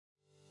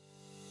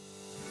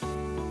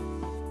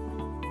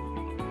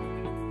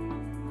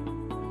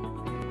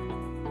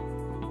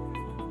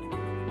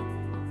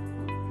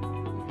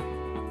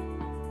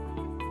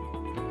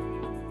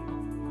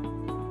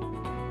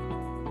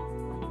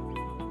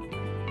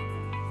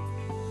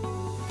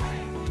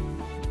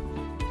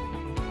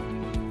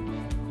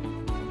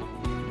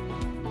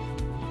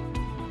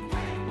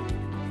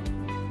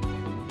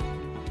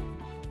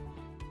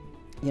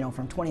You know,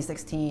 from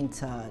 2016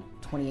 to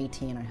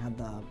 2018, I had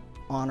the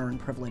honor and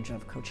privilege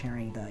of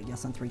co-chairing the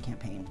Yes on 3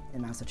 campaign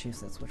in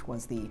Massachusetts, which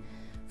was the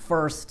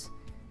first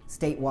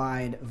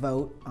statewide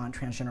vote on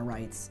transgender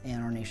rights in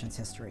our nation's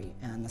history.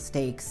 And the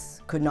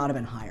stakes could not have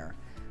been higher,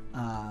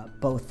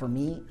 both for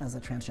me as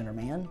a transgender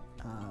man,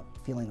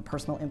 feeling the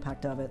personal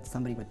impact of it,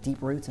 somebody with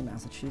deep roots in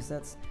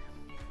Massachusetts,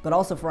 but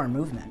also for our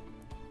movement.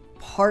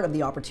 Part of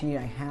the opportunity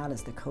I had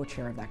as the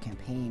co-chair of that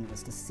campaign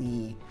was to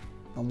see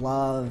the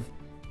love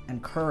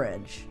and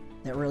courage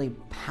that really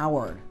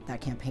powered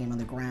that campaign on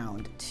the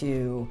ground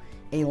to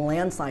a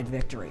landslide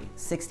victory,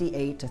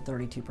 68 to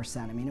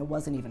 32%. I mean, it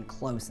wasn't even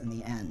close in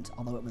the end,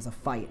 although it was a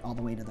fight all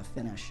the way to the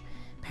finish.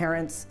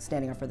 Parents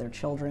standing up for their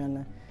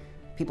children,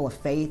 people of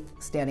faith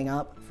standing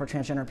up for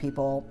transgender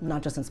people,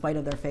 not just in spite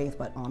of their faith,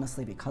 but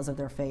honestly because of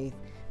their faith,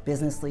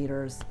 business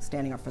leaders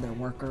standing up for their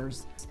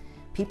workers.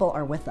 People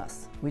are with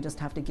us. We just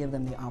have to give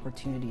them the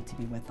opportunity to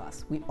be with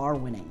us. We are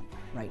winning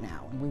right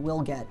now, and we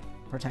will get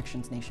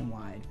protections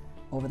nationwide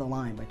over the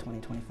line by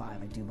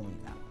 2025. I do believe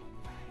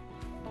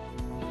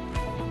that.